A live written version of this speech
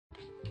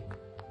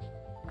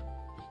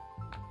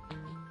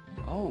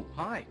Oh,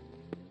 hi.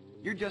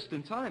 You're just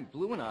in time.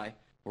 Blue and I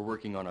were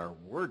working on our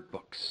word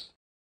books.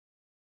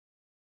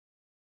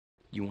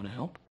 You want to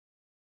help?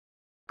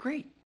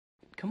 Great.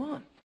 Come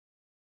on.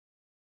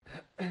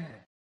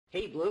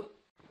 Hey, Blue.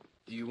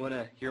 Do you want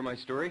to hear my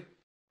story?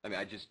 I mean,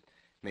 I just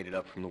made it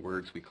up from the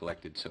words we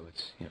collected, so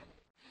it's, you know.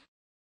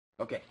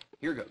 Okay,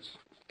 here goes.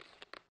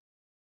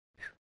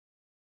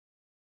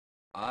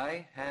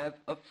 I have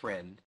a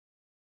friend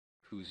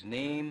whose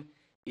name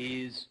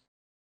is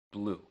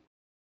Blue.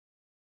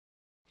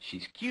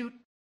 She's cute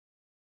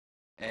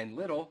and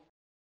little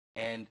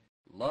and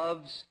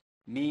loves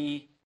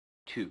me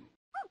too.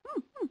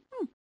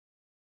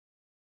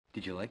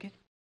 Did you like it?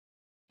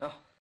 Oh,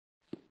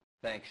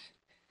 thanks.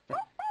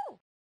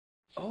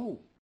 Oh,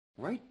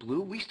 right,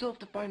 Blue. We still have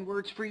to find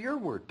words for your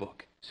word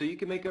book, so you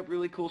can make up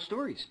really cool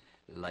stories,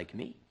 like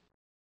me.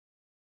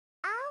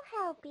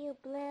 I'll help you,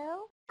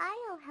 Blue.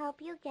 I'll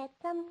help you get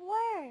some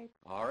words.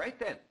 All right,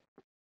 then.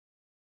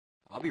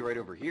 I'll be right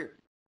over here,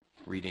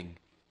 reading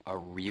a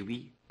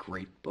really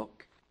great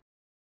book.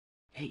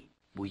 Hey,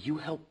 will you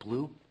help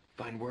Blue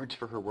find words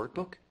for her word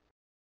book?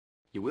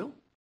 You will?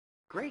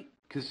 Great,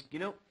 because, you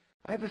know,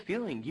 I have a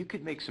feeling you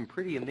could make some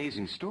pretty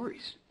amazing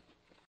stories.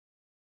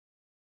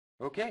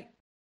 Okay,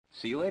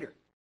 see you later.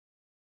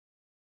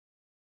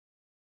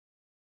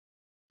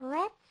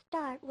 Let's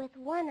start with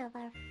one of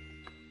our...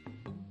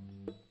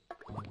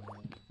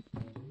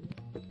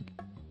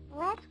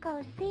 Let's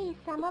go see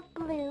some of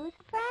Blue's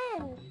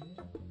friends.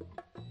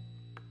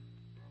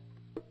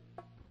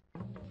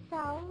 So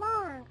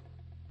long.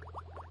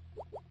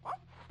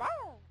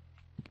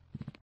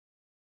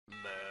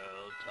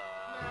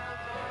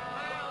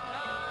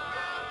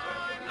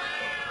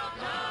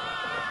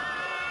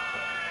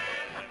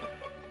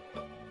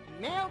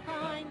 Mail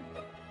time!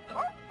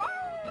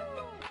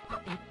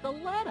 It's a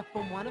letter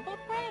from one of our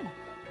friends.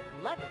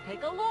 Let's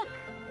take a look.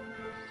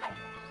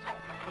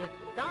 It's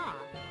Don.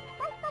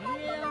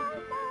 Dear...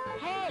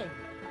 Hey,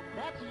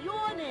 that's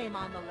your name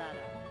on the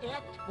letter.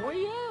 It's for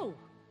you.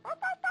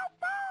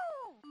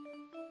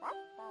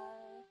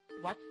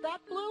 What's that,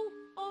 Blue?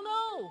 Oh,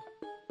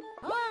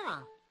 no.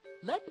 Ah,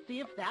 let's see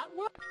if that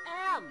works.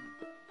 M.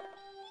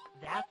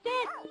 That's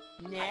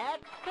it.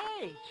 Next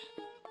page.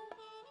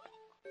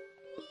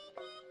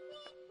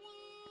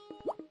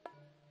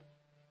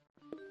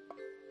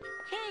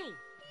 T.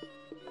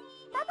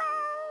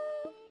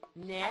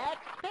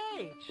 Next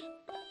page.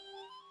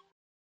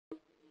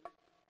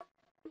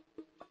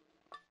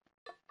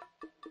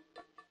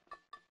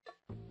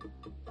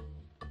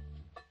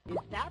 Is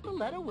that the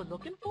letter we're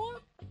looking for?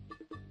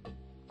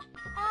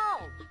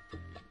 Oh,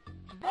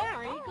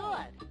 very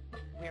good.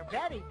 We're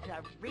ready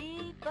to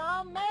read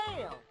the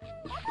mail.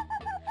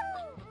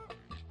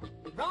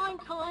 Rhyme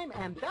time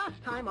and bath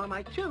time are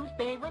my two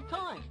favorite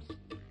times.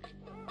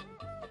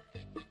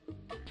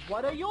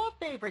 What are your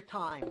favorite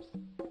times?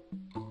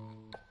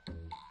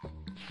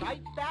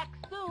 Right back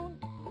soon.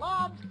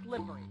 Love,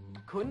 Slippery.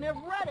 Couldn't have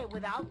read it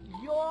without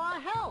your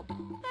help.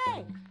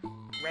 Thanks.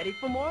 Ready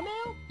for more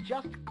mail?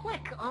 Just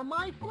click on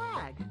my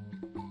flag.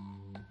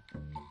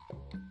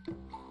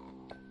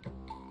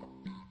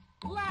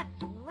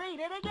 Let's read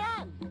it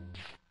again.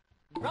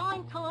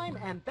 Rhyme time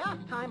and bath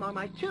time are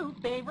my two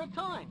favorite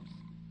times.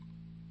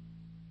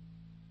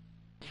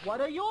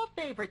 What are your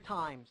favorite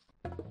times?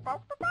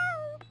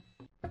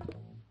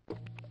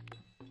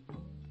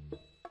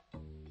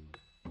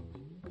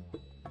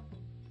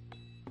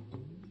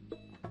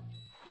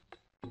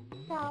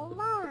 So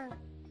long.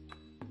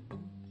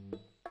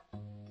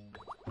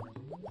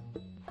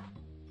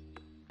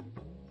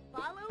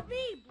 Follow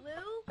me,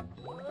 Blue.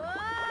 Whoa!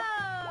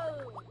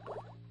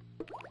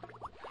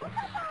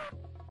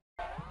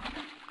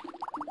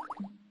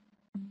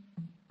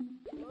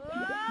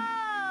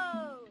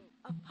 Whoa!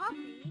 A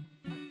puppy,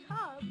 a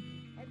tub,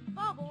 and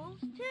bubbles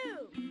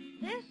too.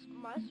 This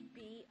must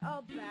be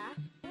a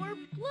bath for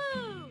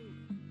Blue.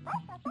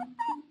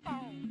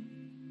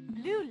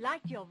 Blue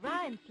liked your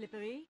rhyme,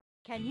 Slippery.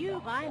 Can you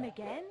rhyme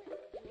again?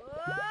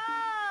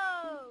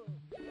 Whoa!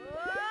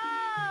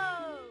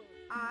 Whoa!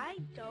 I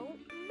don't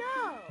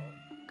know.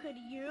 Could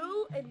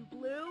you and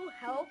Blue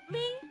help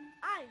me?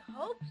 I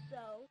hope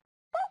so.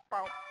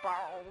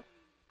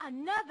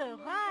 Another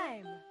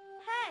rhyme.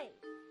 Hey,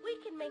 we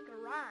can make a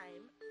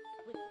rhyme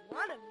with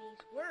one of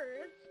these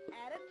words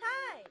at a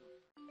time.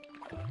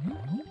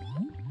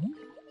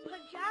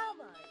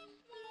 Pajamas,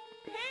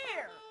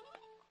 pear,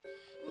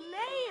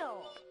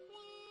 snail,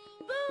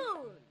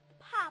 spoon.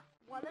 Pop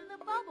one of the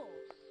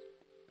bubbles.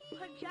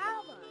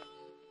 Pajamas.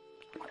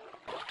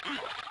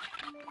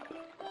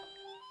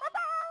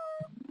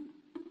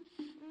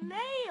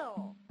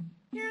 Snail.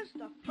 Here's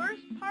the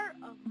first part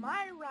of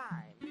my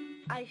rhyme.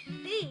 I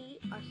see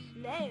a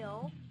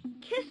snail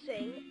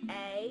kissing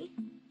a...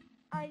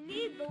 I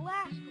need the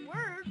last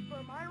word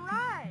for my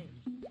rhyme.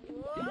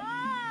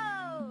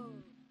 Whoa!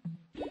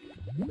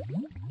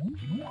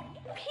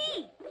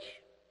 Peach.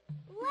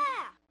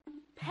 Laugh.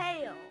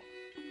 Pale.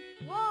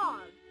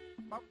 Log.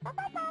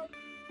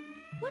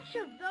 Which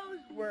of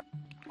those words?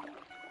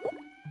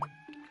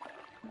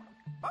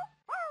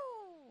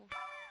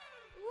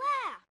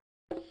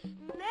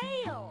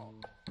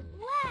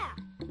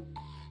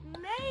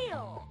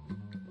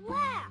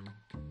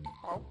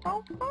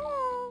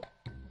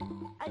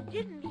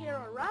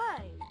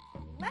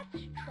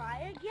 Let's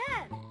try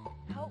again.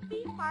 Help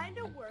me find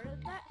a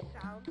word that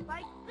sounds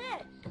like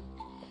this.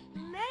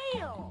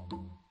 Snail.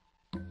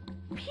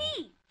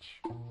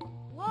 Peach.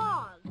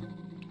 Log.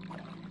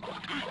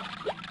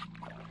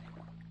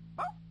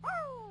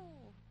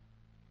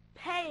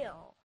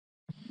 Pail.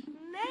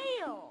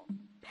 Snail.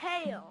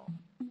 Pail.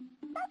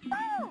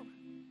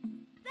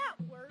 That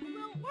word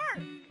will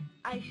work.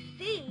 I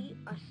see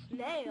a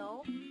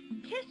snail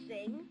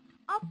kissing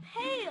a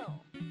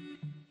pail.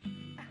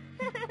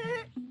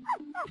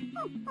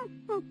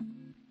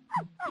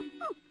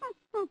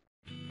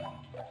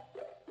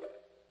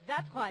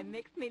 That rhyme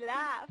makes me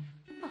laugh.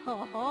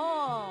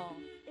 Oh.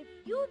 If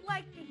you'd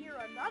like to hear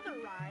another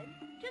rhyme,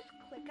 just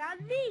click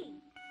on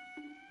me.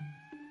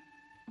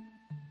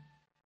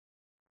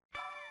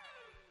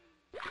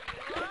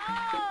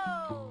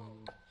 Whoa!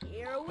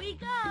 Here we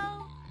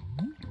go.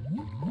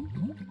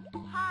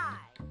 Pie.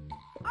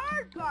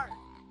 Aardvark.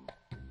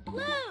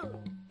 Blue.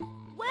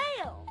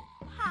 Whale.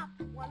 Pop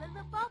one of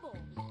the bubbles.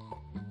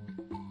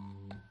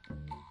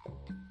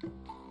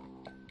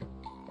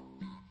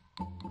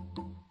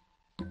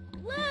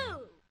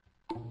 Blue.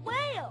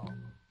 Whale.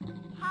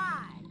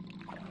 Pie.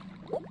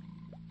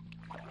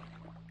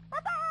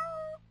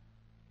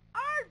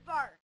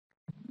 Aardvark.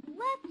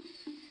 Let's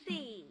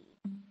see.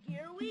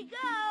 Here we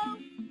go.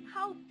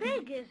 How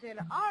big is an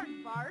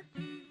aardvark?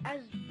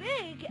 As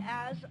big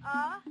as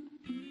a...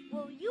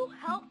 Will you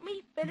help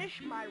me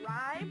finish my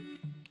rhyme?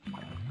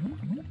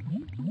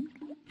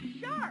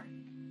 Shark.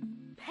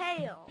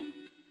 Pail.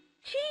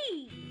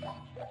 Cheese.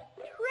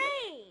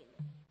 Train.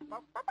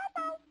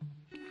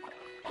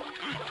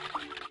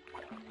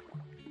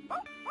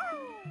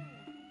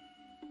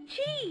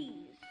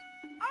 Cheese.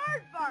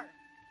 Aardvark.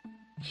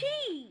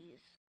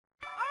 Cheese.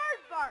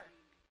 Aardvark.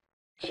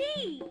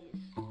 Cheese.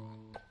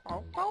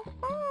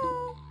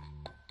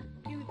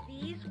 Do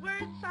these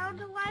words sound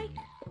alike?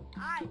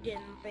 I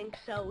didn't think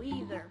so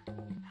either.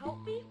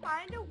 Help me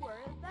find a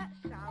word that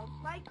sounds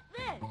like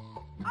this.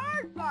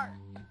 Aardvark.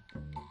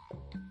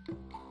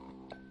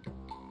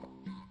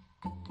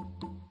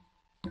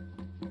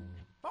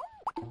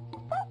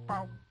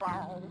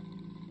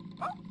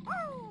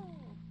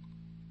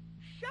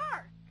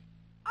 Shark.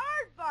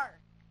 Aardvark.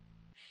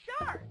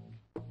 Shark.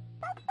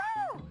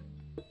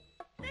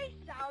 They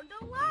sound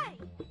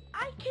alike.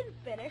 I can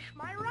finish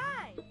my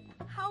rhyme.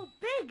 How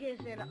big is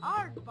an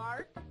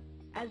aardvark?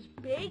 As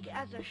big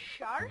as a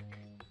shark?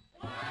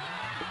 Whoa!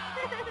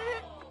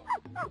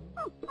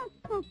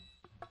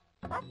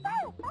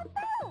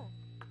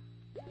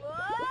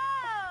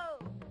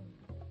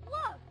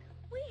 Look,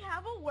 we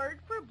have a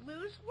word for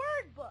Blue's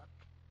word book.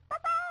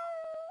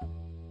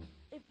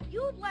 If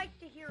you'd like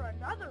to hear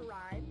another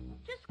rhyme,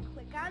 just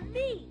click on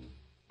me.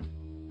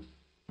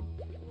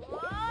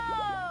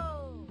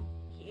 Whoa!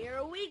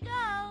 Here we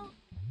go.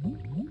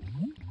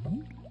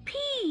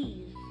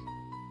 Peas.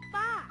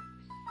 Fox.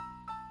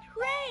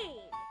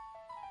 Train.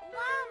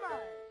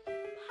 Llamas.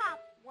 Pop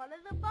one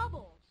of the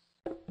bubbles.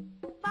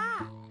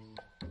 Fox.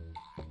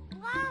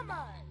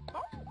 Llamas.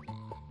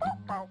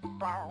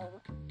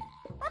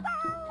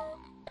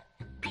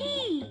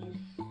 Peas.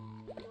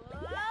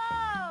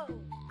 Whoa!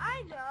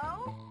 I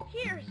know.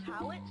 Here's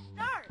how it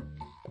starts.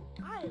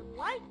 I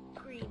like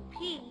green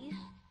peas,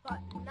 but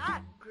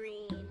not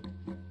green.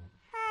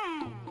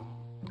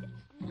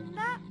 It's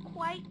not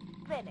quite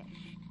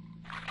finished.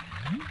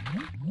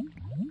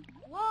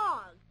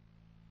 Log.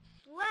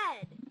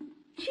 Sled.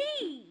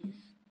 Cheese.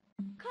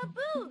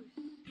 Caboose.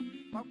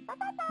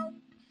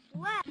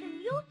 Sled. Can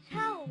you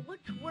tell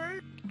which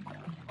word?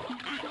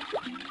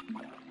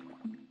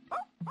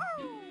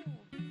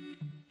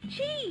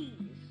 Cheese.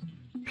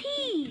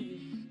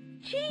 Peas.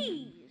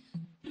 Cheese.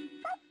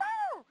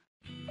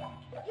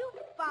 You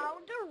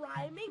found a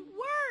rhyming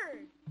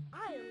word.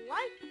 I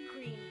like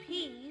green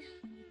peas,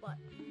 but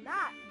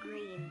not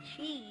green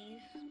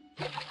cheese.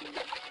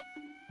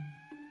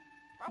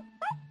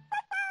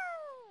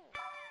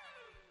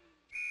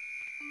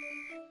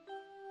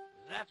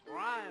 That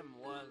rhyme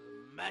was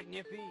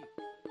magnifique.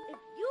 If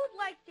you'd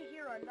like to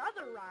hear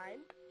another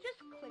rhyme, just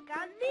click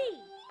on me.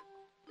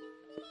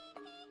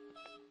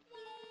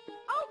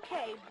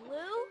 Okay,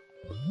 Blue.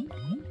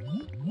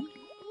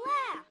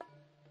 Laugh.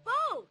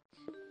 Boat.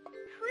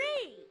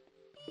 Tree.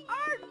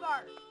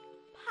 Aardvark.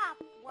 Pop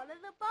one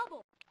of the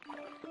bubbles.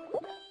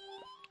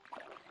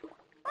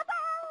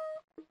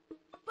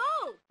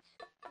 Boat.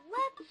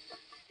 Let's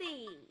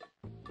see.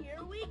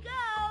 Here we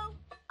go.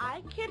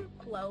 I can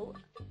float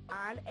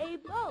on a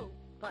boat,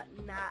 but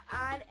not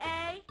on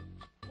a...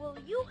 Will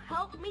you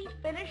help me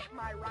finish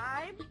my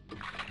rhyme?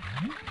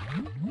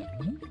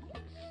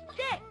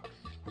 Sticks.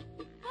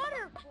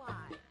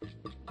 Butterfly.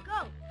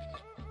 Goat.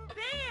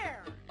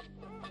 Bear.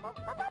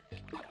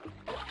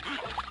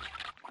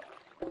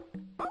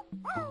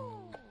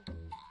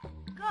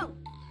 Goat.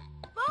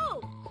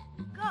 Boat.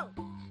 Goat.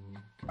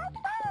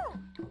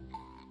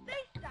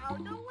 They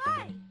sound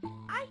alike.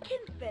 I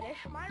can finish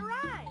my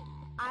rhyme.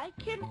 I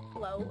can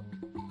float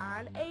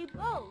on a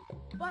boat,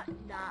 but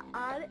not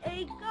on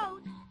a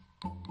goat.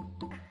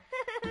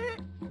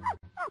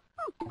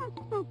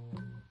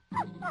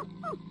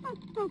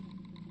 Whoa!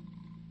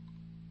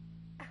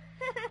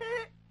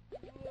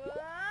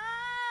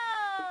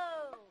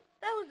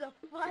 That was a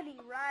funny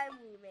rhyme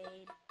we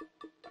made.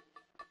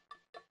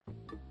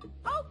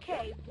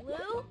 Okay,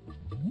 Blue.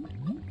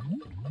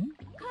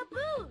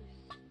 Caboose.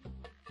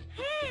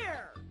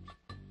 Hare.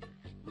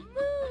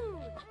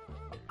 Moon.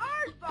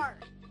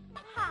 Aardvark.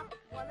 Pop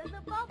one of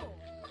the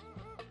bubbles.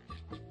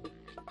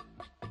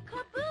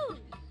 Caboose.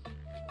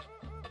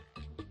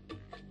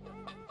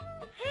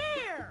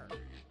 Hare.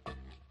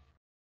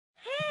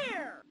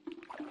 Hare.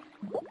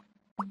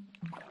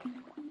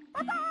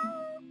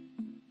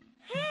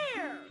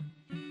 Hare.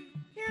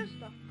 Here's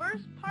the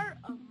first part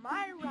of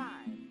my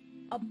rhyme.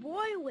 A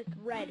boy with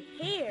red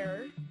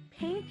hair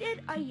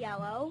painted a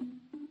yellow.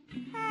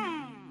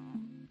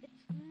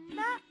 It's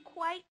not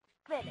quite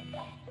finished.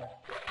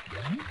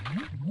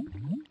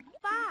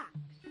 Fox,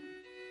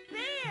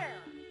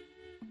 bear,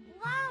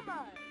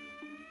 llama,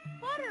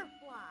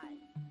 butterfly.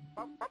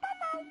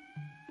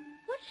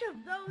 Which of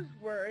those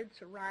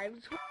words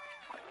rhymes with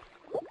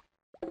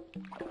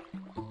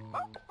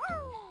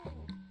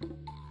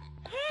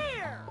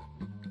hare,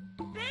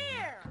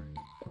 bear?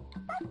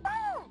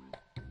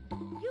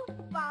 You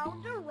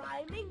found a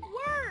rhyming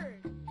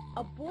word.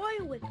 A boy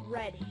with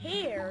red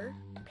hair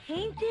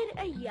painted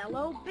a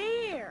yellow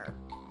bear.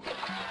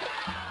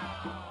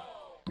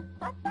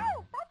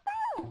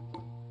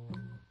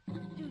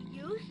 Do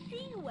you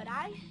see what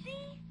I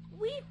see?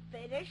 We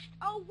finished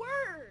a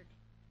word.